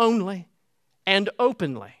God only and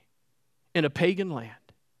openly in a pagan land.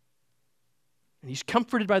 And he's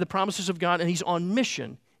comforted by the promises of God, and he's on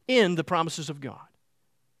mission in the promises of God.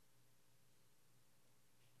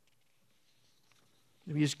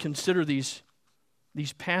 If you consider these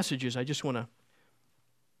passages, I just want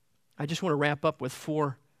to wrap up with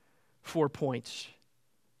four points.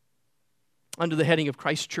 Under the heading of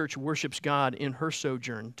Christ Church worships God in her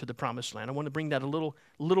sojourn to the promised land. I want to bring that a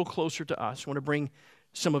little closer to us. I want to bring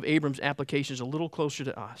some of Abram's applications a little closer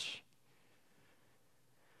to us.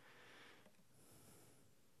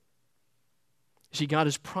 See, God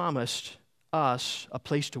has promised us a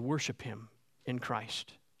place to worship Him in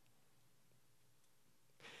Christ.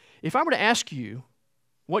 If I were to ask you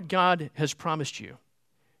what God has promised you,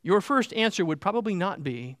 your first answer would probably not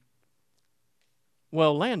be,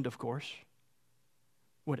 well, land, of course,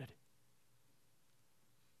 would it?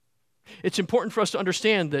 It's important for us to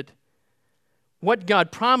understand that what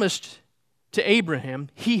God promised to Abraham,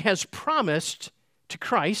 He has promised to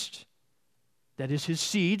Christ, that is His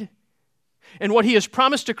seed. And what He has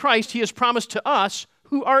promised to Christ, He has promised to us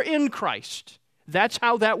who are in Christ. That's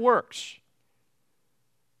how that works.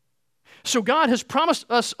 So God has promised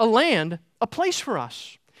us a land, a place for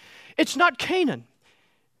us. It's not Canaan.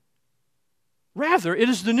 Rather, it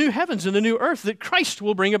is the new heavens and the new earth that Christ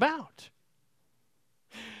will bring about.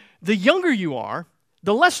 The younger you are,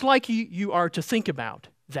 the less likely you are to think about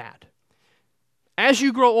that. As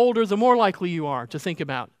you grow older, the more likely you are to think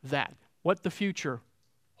about that, what the future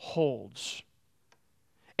holds.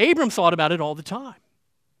 Abram thought about it all the time.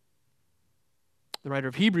 The writer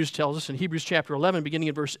of Hebrews tells us in Hebrews chapter 11, beginning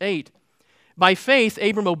in verse 8, by faith,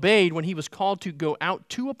 Abram obeyed when he was called to go out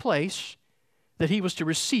to a place that he was to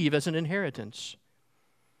receive as an inheritance.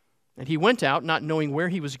 And he went out, not knowing where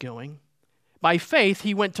he was going. By faith,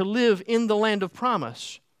 he went to live in the land of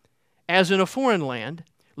promise, as in a foreign land,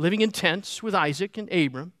 living in tents with Isaac and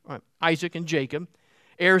Jacob,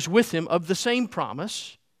 heirs with him of the same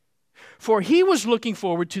promise. For he was looking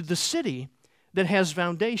forward to the city that has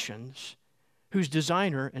foundations, whose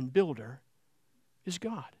designer and builder is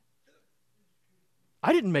God.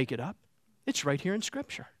 I didn't make it up. It's right here in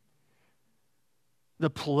Scripture. The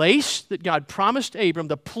place that God promised Abram,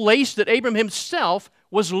 the place that Abram himself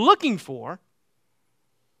was looking for,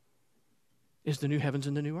 is the new heavens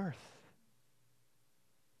and the new earth.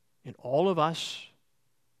 And all of us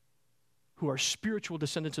who are spiritual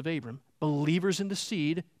descendants of Abram, believers in the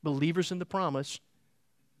seed, believers in the promise,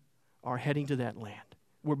 are heading to that land.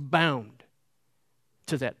 We're bound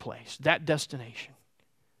to that place, that destination.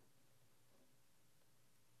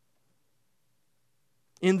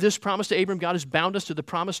 In this promise to Abram, God has bound us to the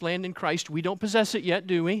promised land in Christ. We don't possess it yet,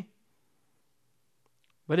 do we?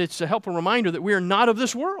 But it's a helpful reminder that we are not of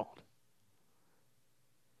this world.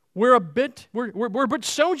 We're but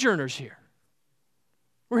sojourners here.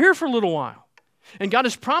 We're here for a little while. And God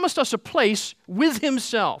has promised us a place with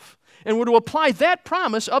Himself. And we're to apply that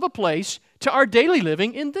promise of a place to our daily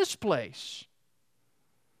living in this place.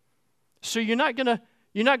 So you're not going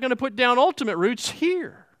to put down ultimate roots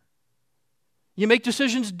here. You make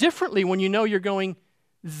decisions differently when you know you're going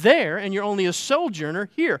there and you're only a sojourner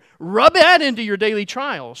here. Rub that into your daily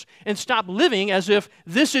trials and stop living as if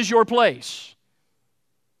this is your place.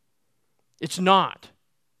 It's not.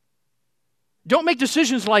 Don't make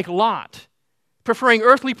decisions like Lot, preferring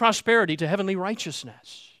earthly prosperity to heavenly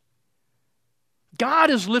righteousness. God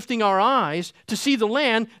is lifting our eyes to see the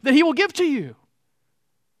land that He will give to you.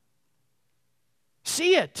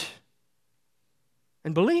 See it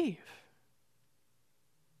and believe.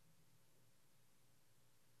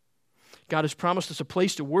 God has promised us a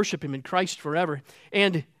place to worship Him in Christ forever,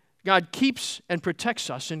 and God keeps and protects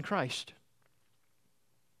us in Christ.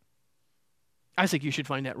 I think you should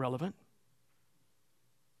find that relevant.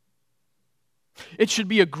 It should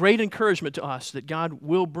be a great encouragement to us that God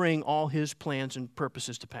will bring all His plans and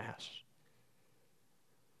purposes to pass.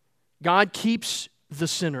 God keeps the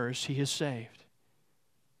sinners He has saved.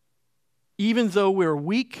 Even though we're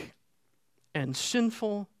weak and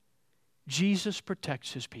sinful, Jesus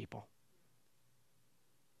protects his people.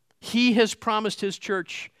 He has promised his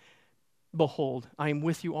church, behold, I am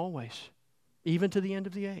with you always, even to the end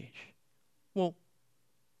of the age. Well,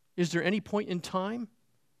 is there any point in time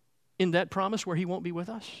in that promise where he won't be with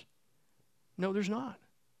us? No, there's not.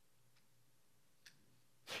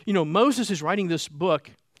 You know, Moses is writing this book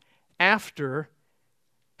after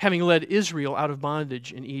having led Israel out of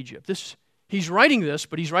bondage in Egypt. He's writing this,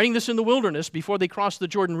 but he's writing this in the wilderness before they crossed the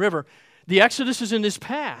Jordan River. The Exodus is in his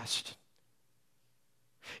past.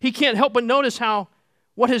 He can't help but notice how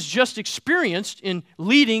what has just experienced in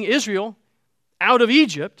leading Israel out of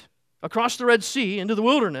Egypt, across the Red Sea, into the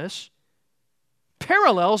wilderness,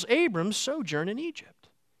 parallels Abram's sojourn in Egypt.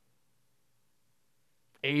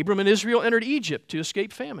 Abram and Israel entered Egypt to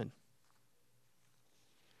escape famine.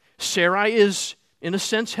 Sarai is, in a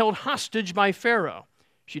sense, held hostage by Pharaoh.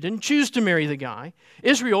 She didn't choose to marry the guy.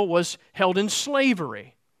 Israel was held in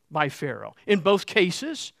slavery by Pharaoh. In both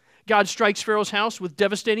cases, God strikes Pharaoh's house with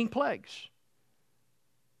devastating plagues.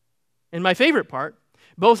 And my favorite part,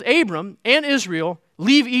 both Abram and Israel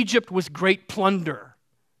leave Egypt with great plunder.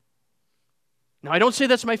 Now, I don't say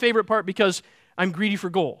that's my favorite part because I'm greedy for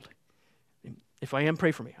gold. If I am,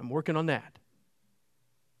 pray for me. I'm working on that.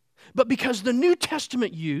 But because the New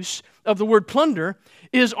Testament use of the word plunder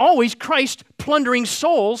is always Christ plundering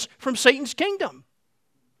souls from Satan's kingdom.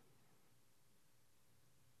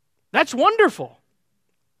 That's wonderful.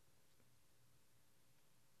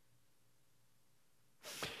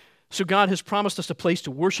 So God has promised us a place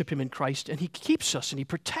to worship him in Christ, and he keeps us and he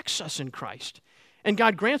protects us in Christ. And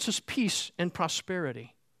God grants us peace and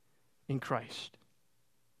prosperity in Christ.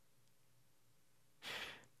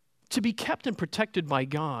 To be kept and protected by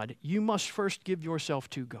God, you must first give yourself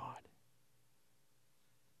to God.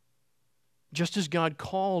 Just as God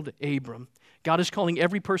called Abram, God is calling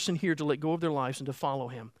every person here to let go of their lives and to follow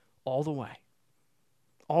him all the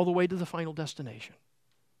way to the final destination.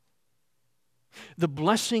 The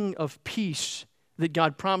blessing of peace that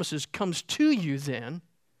God promises comes to you then,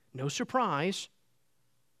 no surprise,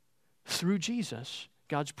 through Jesus,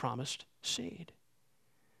 God's promised seed.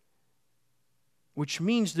 Which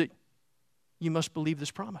means that you must believe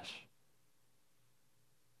this promise.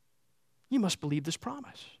 You must believe this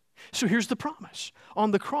promise. So here's the promise.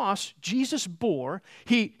 On the cross, Jesus bore,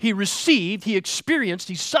 he received, he experienced,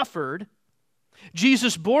 he suffered.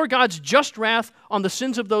 Jesus bore God's just wrath on the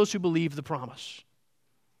sins of those who believe the promise.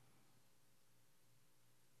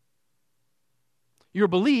 Your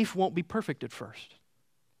belief won't be perfect at first.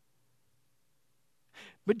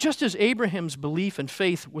 But just as Abraham's belief and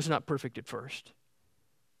faith was not perfect at first,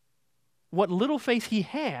 what little faith he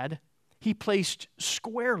had, he placed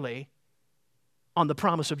squarely on the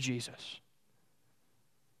promise of Jesus.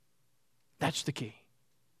 That's the key.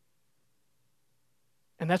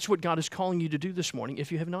 And that's what God is calling you to do this morning,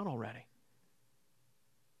 if you have not already.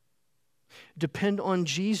 Depend on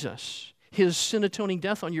Jesus, his sin-atoning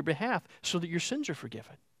death on your behalf, so that your sins are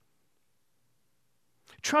forgiven.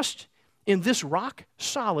 Trust in this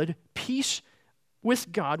rock-solid peace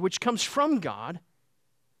with God, which comes from God,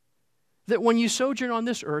 that when you sojourn on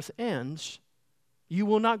this earth ends, you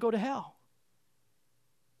will not go to hell,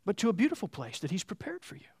 but to a beautiful place that he's prepared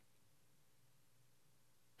for you.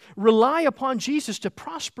 Rely upon Jesus to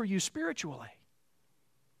prosper you spiritually.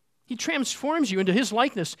 He transforms you into his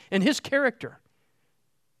likeness and his character.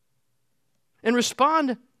 And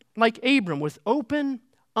respond like Abram with open,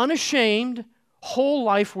 unashamed, whole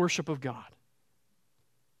life worship of God.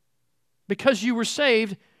 Because you were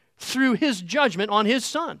saved through his judgment on his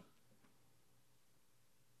Son.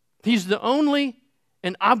 He's the only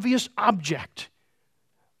and obvious object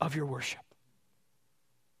of your worship.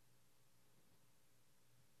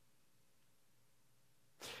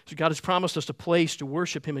 So God has promised us a place to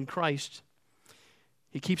worship him in Christ.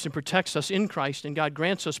 He keeps and protects us in Christ, and God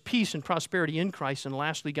grants us peace and prosperity in Christ. And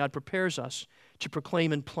lastly, God prepares us to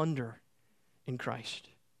proclaim and plunder in Christ.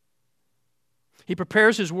 He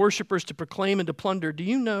prepares his worshipers to proclaim and to plunder. Do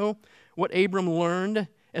you know what Abram learned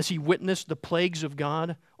as he witnessed the plagues of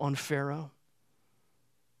God on Pharaoh?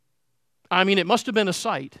 I mean, it must have been a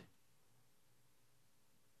sight.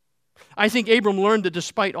 I think Abram learned that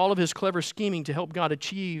despite all of his clever scheming to help God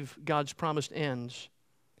achieve God's promised ends,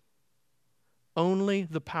 only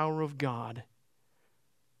the power of God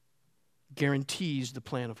guarantees the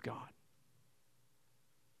plan of God.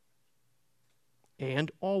 And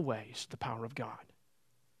always the power of God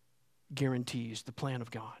guarantees the plan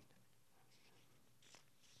of God.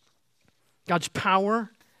 God's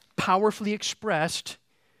power, powerfully expressed,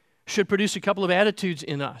 should produce a couple of attitudes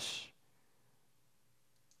in us.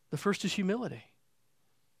 The first is humility.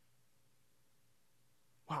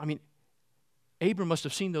 Wow, I mean, Abram must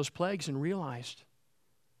have seen those plagues and realized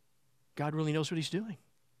God really knows what he's doing.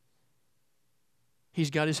 He's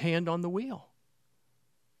got his hand on the wheel.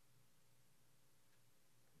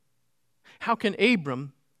 How can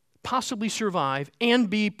Abram possibly survive and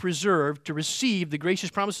be preserved to receive the gracious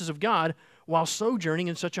promises of God while sojourning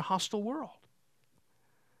in such a hostile world?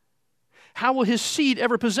 How will his seed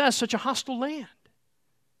ever possess such a hostile land?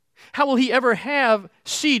 How will he ever have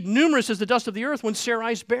seed numerous as the dust of the earth when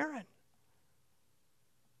Sarai's barren?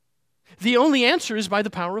 The only answer is by the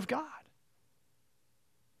power of God.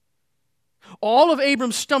 All of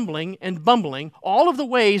Abram's stumbling and bumbling, all of the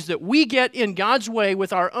ways that we get in God's way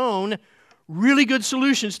with our own really good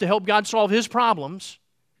solutions to help God solve his problems,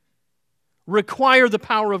 require the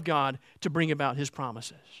power of God to bring about his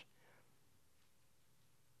promises.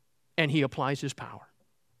 And he applies his power.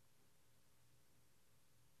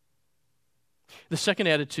 The second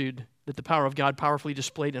attitude that the power of God powerfully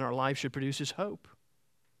displayed in our lives should produce is hope.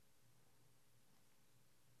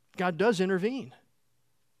 God does intervene.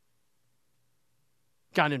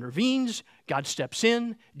 God intervenes, God steps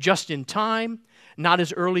in just in time, not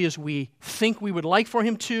as early as we think we would like for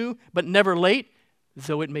him to, but never late,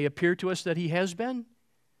 though it may appear to us that he has been.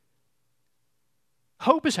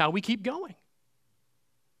 Hope is how we keep going.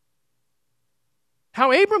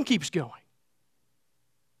 How Abram keeps going.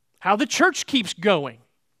 How the church keeps going.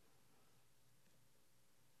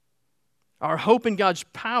 Our hope in God's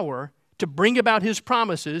power to bring about his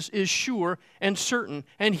promises is sure and certain,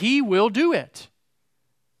 and he will do it.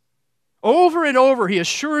 Over and over, he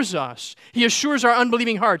assures us, he assures our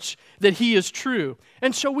unbelieving hearts that he is true.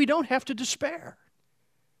 And so we don't have to despair.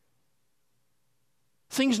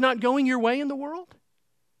 Things not going your way in the world?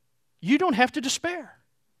 You don't have to despair.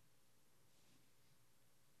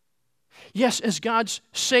 Yes, as God's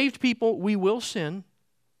saved people, we will sin.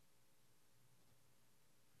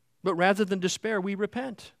 But rather than despair, we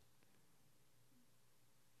repent.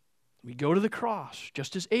 We go to the cross,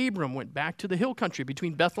 just as Abram went back to the hill country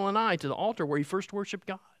between Bethel and Ai to the altar where he first worshiped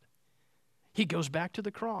God. He goes back to the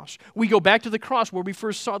cross. We go back to the cross where we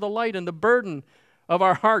first saw the light and the burden of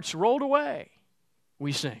our hearts rolled away.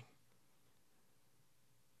 We sing.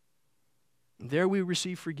 And there we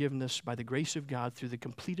receive forgiveness by the grace of God through the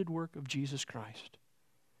completed work of Jesus Christ.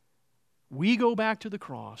 We go back to the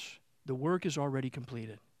cross. The work is already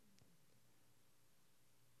completed.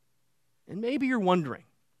 And maybe you're wondering,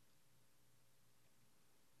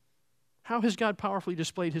 how has God powerfully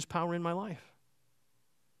displayed his power in my life?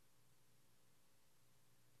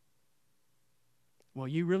 Well,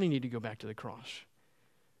 you really need to go back to the cross,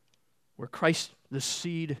 where Christ, the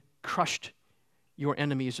seed, crushed your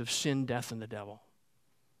enemies of sin, death, and the devil.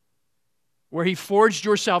 Where he forged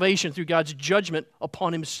your salvation through God's judgment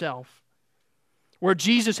upon himself. Where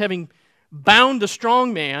Jesus, having bound the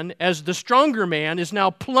strong man, as the stronger man, is now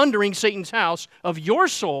plundering Satan's house of your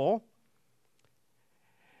soul,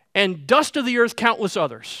 and dust of the earth, countless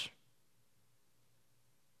others.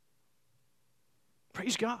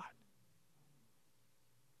 Praise God.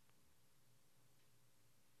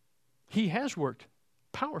 He has worked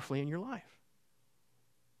powerfully in your life.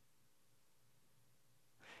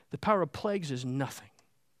 The power of plagues is nothing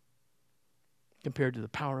compared to the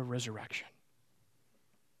power of resurrection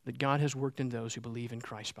that God has worked in those who believe in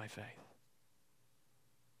Christ by faith.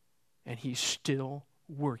 And he's still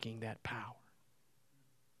working that power.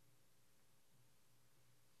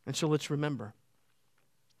 And so let's remember,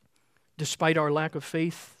 despite our lack of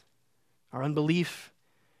faith, our unbelief,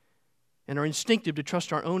 and our instinctive to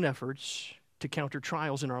trust our own efforts to counter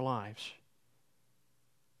trials in our lives,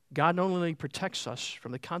 God not only protects us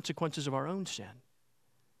from the consequences of our own sin,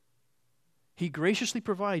 he graciously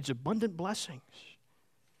provides abundant blessings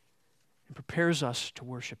and prepares us to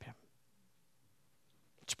worship him.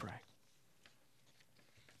 Let's pray.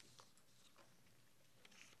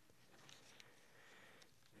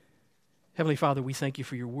 Heavenly Father, we thank you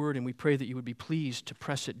for your word, and we pray that you would be pleased to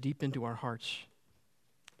press it deep into our hearts.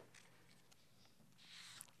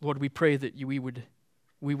 Lord, we pray that we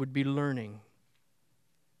would be learning,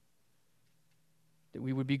 that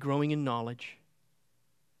we would be growing in knowledge,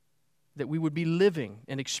 that we would be living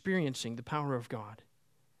and experiencing the power of God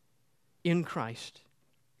in Christ,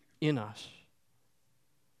 in us.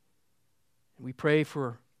 And we pray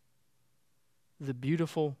for the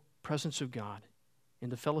beautiful presence of God in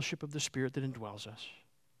the fellowship of the Spirit that indwells us.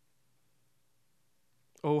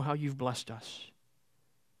 Oh, how you've blessed us.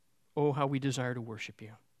 Oh, how we desire to worship you.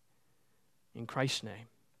 In Christ's name,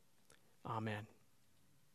 amen.